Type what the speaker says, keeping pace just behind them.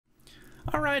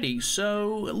Alrighty,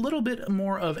 so a little bit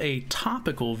more of a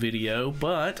topical video,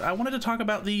 but I wanted to talk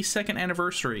about the second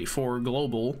anniversary for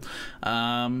Global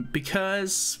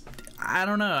because I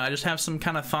don't know, I just have some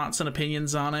kind of thoughts and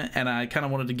opinions on it, and I kind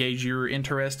of wanted to gauge your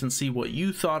interest and see what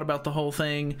you thought about the whole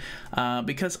thing,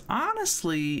 because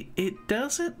honestly, it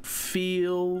doesn't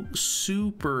feel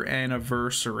super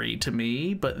anniversary to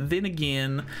me, but then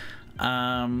again,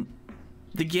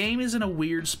 the game is in a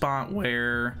weird spot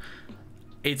where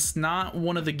it's not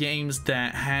one of the games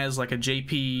that has like a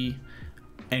JP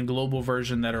and global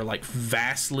version that are like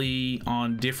vastly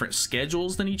on different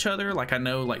schedules than each other. Like I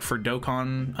know like for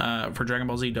Dokkan, for Dragon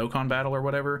Ball Z Dokkan Battle or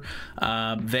whatever,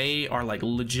 they are like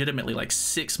legitimately like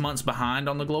 6 months behind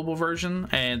on the global version,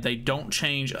 and they don't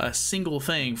change a single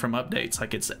thing from updates.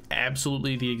 Like it's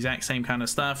absolutely the exact same kind of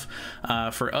stuff.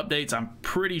 For updates, I'm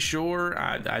pretty sure,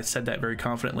 I said that very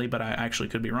confidently, but I actually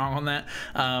could be wrong on that.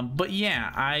 But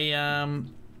yeah,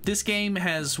 this game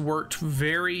has worked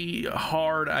very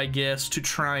hard, I guess, to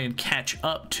try and catch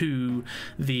up to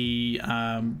the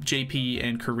JP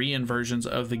and Korean versions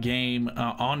of the game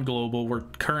on Global. We're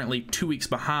currently 2 weeks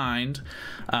behind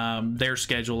their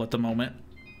schedule at the moment.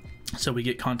 So we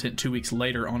get content 2 weeks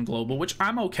later on Global, which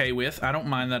I'm okay with. I don't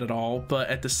mind that at all. But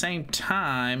at the same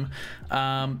time,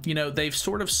 you know, they've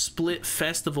sort of split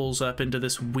festivals up into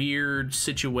this weird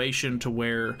situation to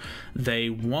where they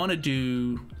want to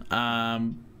do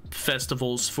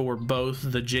festivals for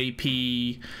both the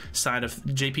JP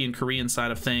and Korean side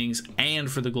of things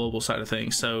and for the global side of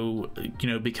things. So, you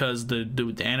know, because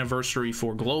the anniversary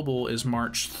for Global is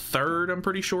March 3rd, I'm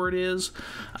pretty sure it is.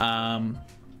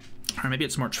 Or maybe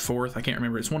it's March 4th. I can't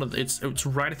remember. It's one of it's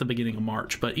right at the beginning of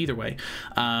March. But either way,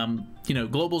 you know,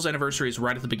 Global's anniversary is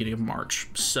right at the beginning of March.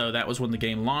 So that was when the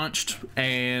game launched,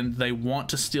 and they want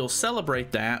to still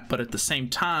celebrate that. But at the same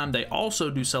time, they also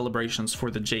do celebrations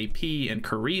for the JP and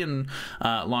Korean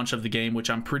launch of the game, which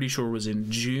I'm pretty sure was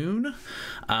in June.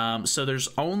 So there's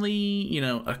only, you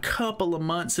know, a couple of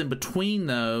months in between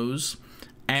those.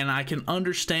 And I can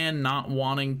understand not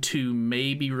wanting to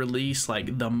maybe release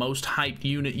like the most hyped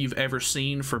unit you've ever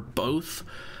seen for both.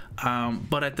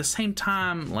 But at the same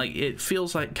time, like it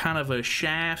feels like kind of a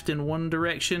shaft in one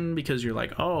direction, because you're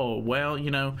like, oh, well, you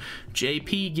know,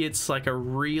 JP gets like a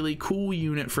really cool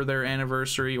unit for their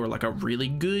anniversary, or like a really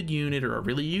good unit or a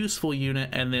really useful unit.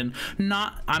 And then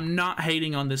I'm not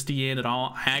hating on this Deanne at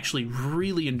all. I actually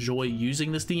really enjoy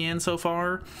using this Deanne so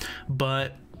far,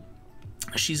 but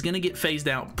she's gonna get phased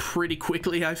out pretty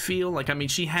quickly, I feel. Like, I mean,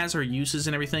 she has her uses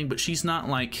and everything, but she's not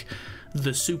like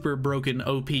the super broken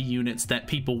OP units that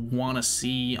people want to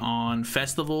see on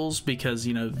festivals, because,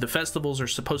 you know, the festivals are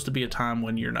supposed to be a time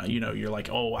when you're not, you know, you're like,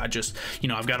 oh, I just, you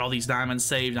know, I've got all these diamonds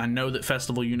saved. I know that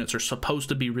festival units are supposed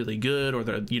to be really good, or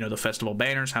the, you know, the festival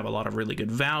banners have a lot of really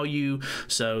good value.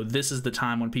 So this is the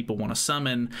time when people want to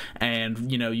summon,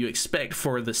 and, you know, you expect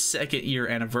for the second year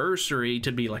anniversary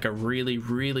to be like a really,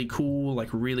 really cool, like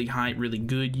really hype, really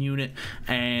good unit,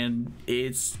 and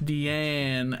it's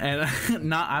Deanne.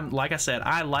 And I'm like I said,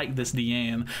 I like this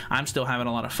Deanne. I'm still having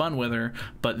a lot of fun with her,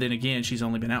 but then again, she's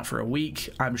only been out for a week.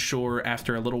 I'm sure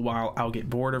after a little while I'll get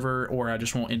bored of her, or I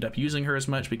just won't end up using her as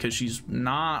much, because she's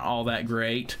not all that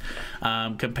great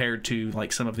compared to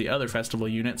like some of the other festival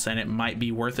units, and it might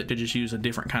be worth it to just use a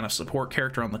different kind of support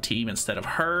character on the team instead of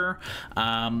her.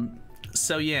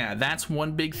 So yeah, that's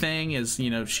one big thing, is, you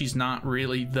know, she's not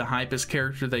really the hypest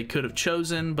character they could have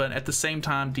chosen, but at the same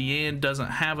time, Deanne doesn't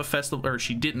have a festival, or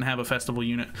she didn't have a festival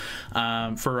unit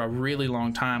for a really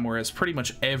long time, whereas pretty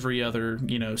much every other,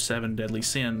 you know, 7 Deadly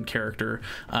Sin character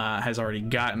has already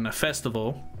gotten a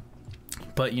festival.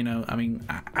 But, you know, I mean,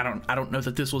 I don't know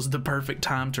that this was the perfect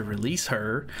time to release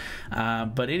her.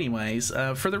 But anyways,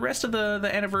 for the rest of the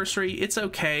anniversary, it's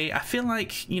okay. I feel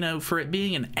like, you know, for it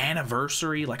being an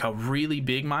anniversary, like a really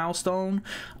big milestone,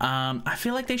 I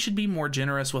feel like they should be more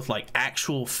generous with like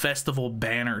actual festival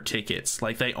banner tickets.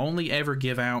 Like, they only ever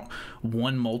give out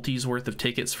 1 multi's worth of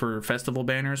tickets for festival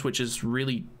banners, which is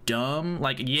really dumb.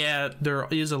 Like, yeah, there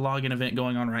is a login event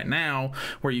going on right now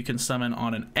where you can summon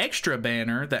on an extra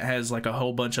banner that has like a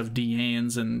whole bunch of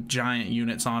Deannes and giant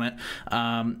units on it,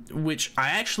 which I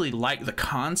actually like the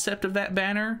concept of that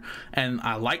banner, and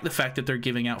I like the fact that they're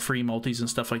giving out free multis and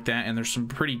stuff like that, and there's some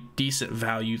pretty decent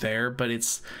value there. But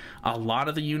it's a lot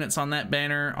of the units on that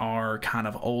banner are kind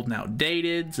of old and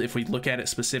outdated if we look at it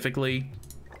specifically.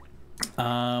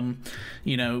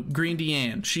 You know, Green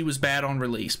Deanne, she was bad on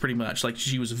release, pretty much. Like,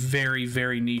 she was very,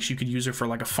 very niche. You could use her for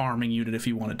like a farming unit if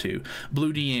you wanted to.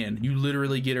 Blue Deanne, you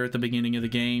literally get her at the beginning of the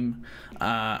game.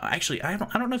 Actually, I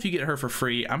don't know if you get her for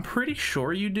free. I'm pretty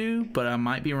sure you do, but I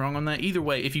might be wrong on that. Either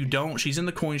way, if you don't, she's in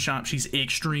the coin shop. She's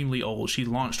extremely old. She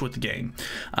launched with the game.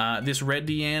 This Red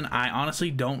Deanne, I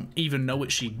honestly don't even know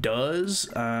what she does.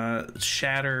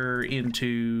 Shatter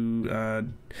into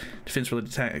defense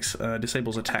related attacks,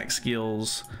 disables attack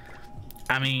skills.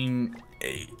 I mean,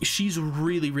 she's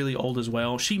really, really old as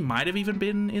well. She might have even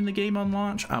been in the game on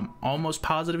launch. I'm almost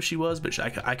positive she was, but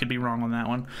I could be wrong on that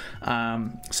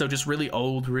one. So just really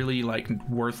old, really like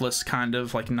worthless, kind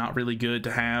of like not really good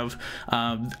to have.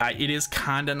 It is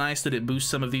kind of nice that it boosts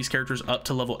some of these characters up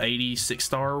to level 80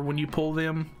 6-star when you pull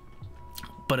them,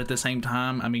 but at the same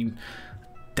time, I mean,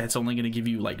 that's only going to give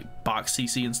you like box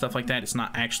CC and stuff like that. It's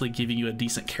not actually giving you a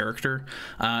decent character.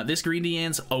 This Green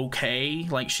Deanne's okay,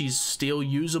 like she's still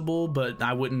usable, but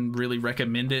I wouldn't really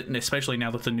recommend it, and especially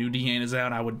now that the new Deanne is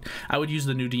out, I would use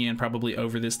the new Deanne probably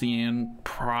over this Deanne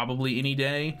probably any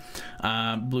day.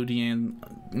 Blue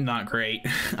Deanne, not great.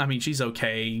 I mean, she's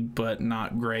okay, but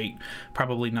not great.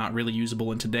 Probably not really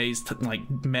usable in today's like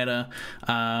meta.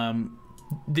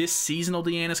 This seasonal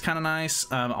Deanne is kind of nice.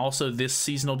 Also, this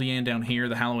seasonal Deanne down here,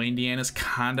 the Halloween Deanne, is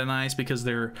kind of nice because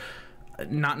they're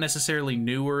not necessarily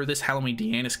newer. This Halloween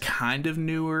Deanne is kind of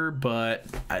newer, but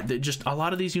just a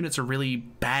lot of these units are really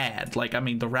bad. Like, I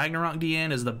mean, the Ragnarok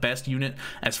Deanne is the best unit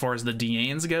as far as the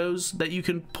Deannes goes that you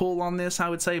can pull on this, I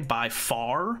would say, by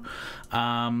far.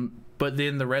 But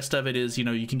then the rest of it is, you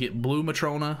know, you can get Blue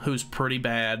Matrona, who's pretty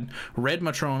bad, Red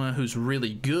Matrona, who's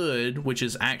really good, which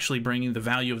is actually bringing the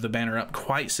value of the banner up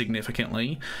quite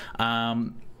significantly.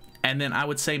 And then I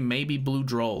would say maybe Blue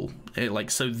Droll.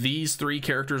 So these three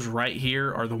characters right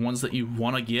here are the ones that you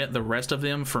want to get. The rest of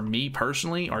them, for me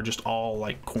personally, are just all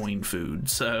like coin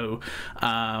food. So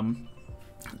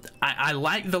I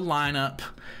like the lineup.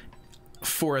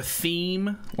 For a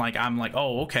theme, like, I'm like,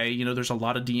 oh, okay, you know, there's a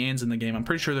lot of Deannes in the game. I'm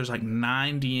pretty sure there's like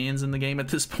 9 Deannes in the game at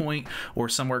this point, or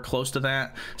somewhere close to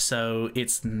that. So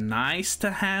it's nice to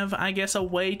have, I guess, a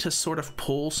way to sort of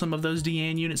pull some of those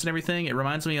Deanne units and everything. It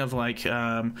reminds me of like,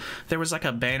 there was like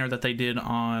a banner that they did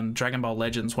on Dragon Ball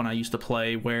Legends when I used to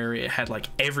play, where it had like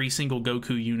every single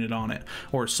Goku unit on it,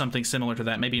 or something similar to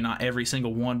that. Maybe not every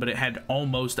single one, but it had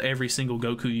almost every single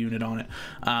Goku unit on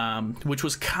it, which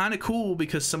was kind of cool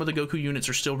because some of the Goku units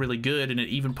are still really good, and it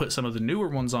even put some of the newer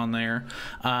ones on there,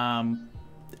 and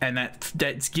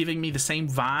that's giving me the same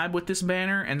vibe with this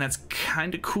banner, and that's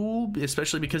kind of cool,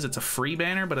 especially because it's a free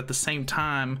banner. But at the same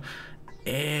time,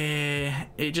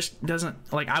 it just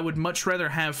doesn't, like, I would much rather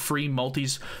have free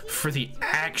multis for the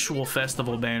actual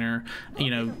festival banner, you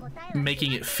know,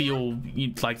 making it feel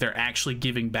like they're actually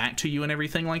giving back to you and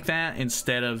everything like that,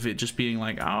 instead of it just being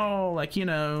like, oh, like, you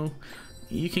know,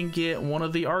 you can get one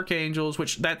of the archangels,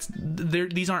 which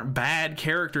these aren't bad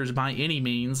characters by any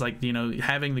means. Like, you know,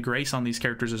 having the grace on these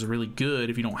characters is really good.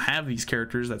 If you don't have these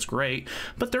characters, that's great,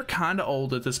 but they're kind of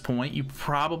old at this point. You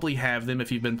probably have them if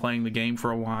you've been playing the game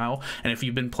for a while, and if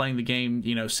you've been playing the game,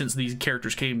 you know, since these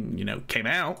characters came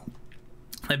out.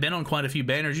 They've been on quite a few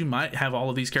banners. You might have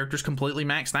all of these characters completely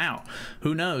maxed out.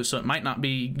 Who knows? So it might not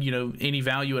be, you know, any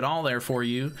value at all there for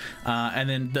you. And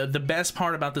then the best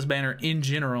part about this banner in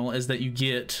general is that you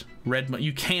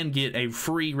can get a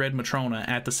free Red Matrona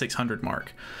at the 600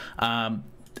 mark.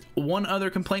 One other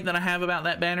complaint that I have about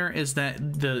that banner is that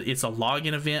it's a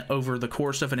login event over the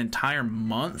course of an entire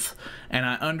month, and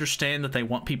I understand that they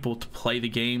want people to play the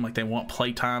game, like they want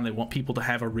playtime, they want people to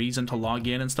have a reason to log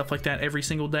in and stuff like that every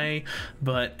single day.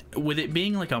 But with it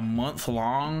being like a month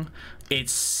long, it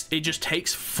just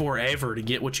takes forever to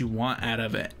get what you want out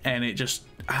of it, and it just,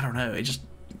 I don't know, it just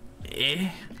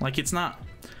like it's not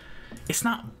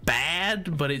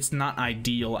bad, but it's not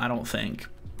ideal, I don't think.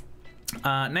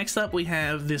 Next up, we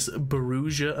have this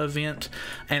Baruja event,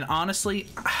 and honestly,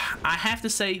 I have to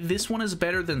say this one is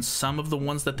better than some of the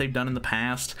ones that they've done in the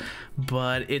past,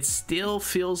 but it still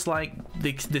feels like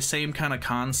the same kind of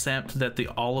concept that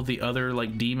all of the other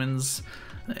like demons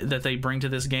that they bring to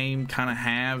this game kind of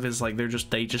have, is like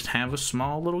they just have a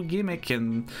small little gimmick.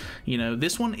 And you know,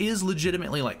 this one is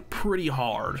legitimately like pretty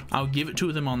hard. I'll give it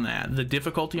to them on that. The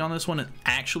difficulty on this one is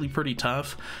actually pretty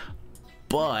tough,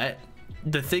 but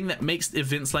the thing that makes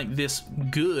events like this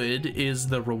good is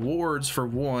the rewards, for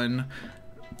one.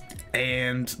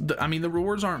 And I mean, the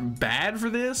rewards aren't bad for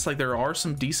this. Like, there are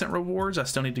some decent rewards. I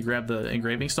still need to grab the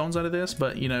engraving stones out of this,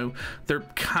 but you know, they're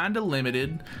kind of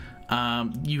limited.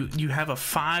 You have a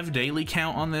 5 daily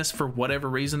count on this for whatever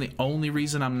reason. The only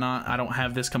reason I don't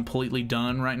have this completely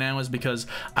done right now is because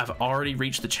I've already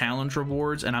reached the challenge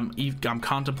rewards, and I'm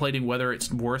contemplating whether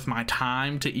it's worth my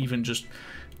time to even just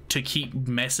to keep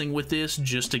messing with this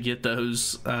just to get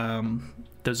those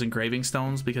engraving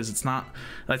stones, because it's not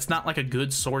like a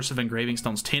good source of engraving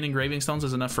stones. 10 engraving stones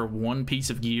is enough for 1 piece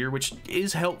of gear, which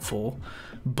is helpful,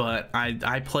 but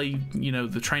I play, you know,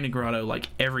 the training grotto like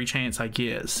every chance I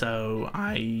get, so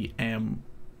I am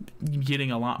getting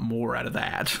a lot more out of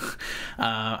that.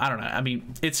 I don't know, I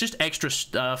mean, it's just extra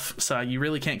stuff, so you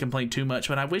really can't complain too much,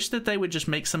 but I wish that they would just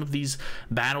make some of these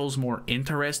battles more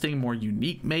interesting, more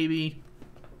unique maybe.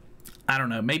 I don't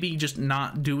know, maybe just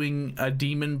not doing a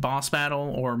demon boss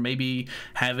battle, or maybe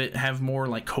have more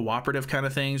like cooperative kind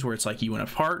of things where it's like you and a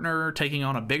partner taking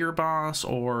on a bigger boss,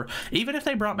 or even if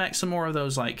they brought back some more of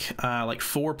those like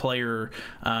 4-player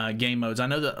game modes. I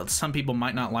know that some people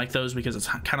might not like those because it's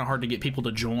kind of hard to get people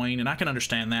to join, and I can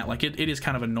understand that. Like it is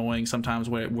kind of annoying sometimes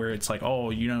where it's like, oh,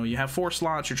 you know, you have 4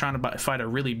 slots, you're trying to fight a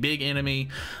really big enemy,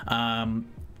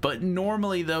 but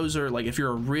normally those are like, if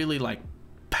you're a really like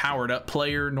powered up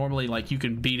player, normally like you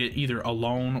can beat it either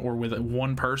alone or with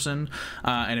one person,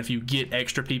 and if you get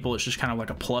extra people, it's just kind of like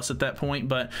a plus at that point.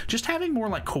 But just having more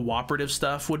like cooperative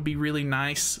stuff would be really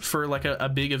nice for like a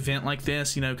big event like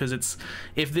this, you know, because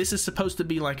if this is supposed to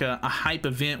be like a hype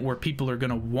event where people are going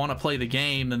to want to play the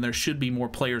game, then there should be more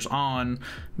players on,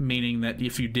 meaning that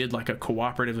if you did like a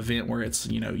cooperative event where it's,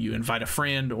 you know, you invite a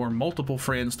friend or multiple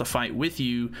friends to fight with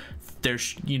you, there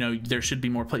should be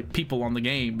more people on the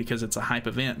game because it's a hype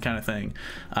event kind of thing.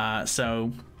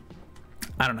 So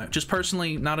I don't know, just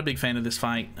personally not a big fan of this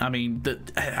fight. I mean,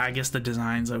 I guess the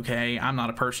design's okay. I'm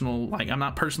not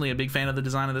personally a big fan of the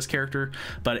design of this character,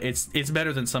 but it's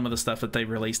better than some of the stuff that they've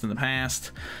released in the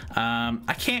past.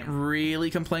 I can't really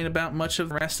complain about much of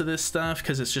the rest of this stuff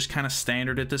because it's just kind of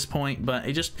standard at this point, but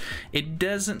it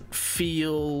doesn't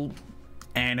feel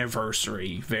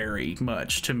anniversary very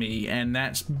much to me, and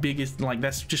that's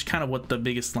just kind of what the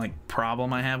biggest like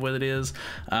problem I have with it is.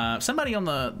 Somebody on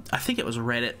I think it was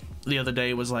Reddit the other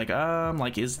day was like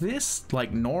is this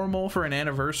like normal for an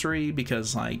anniversary,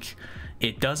 because like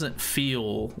it doesn't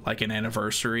feel like an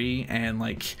anniversary. And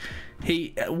like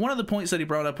one of the points that he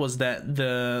brought up was that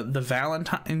the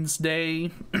Valentine's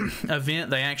Day event,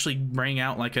 they actually bring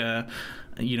out like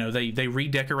they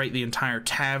redecorate the entire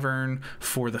tavern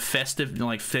for the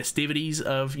festivities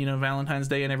of, you know, Valentine's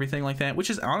Day and everything like that, which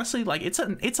is honestly like it's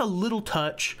a little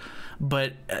touch,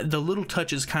 but the little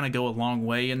touches kind of go a long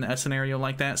way in a scenario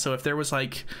like that. So if there was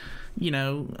like, you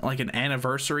know, like an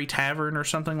anniversary tavern or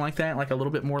something like that, like a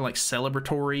little bit more like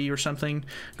celebratory or something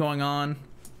going on,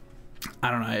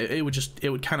 I don't know, it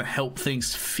would kind of help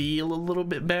things feel a little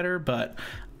bit better. But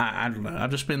I don't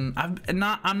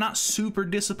know, I'm not super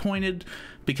disappointed,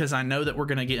 because I know that we're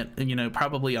gonna get, you know,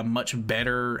 probably a much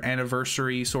better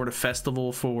anniversary sort of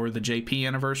festival for the JP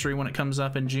anniversary when it comes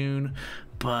up in June,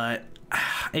 but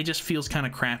it just feels kind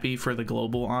of crappy for the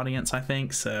global audience, I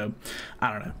think. So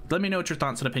I don't know, let me know what your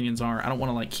thoughts and opinions are. I don't want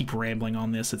to like keep rambling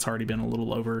on this. It's already been a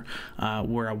little over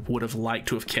where I would have liked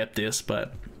to have kept this,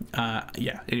 but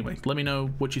yeah, anyway, let me know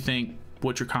what you think,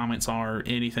 what your comments are,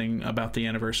 anything about the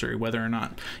anniversary, whether or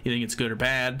not you think it's good or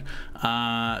bad.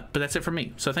 But that's it for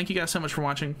me. So thank you guys so much for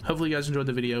watching. Hopefully you guys enjoyed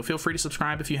the video. Feel free to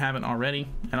subscribe if you haven't already,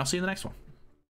 and I'll see you in the next one.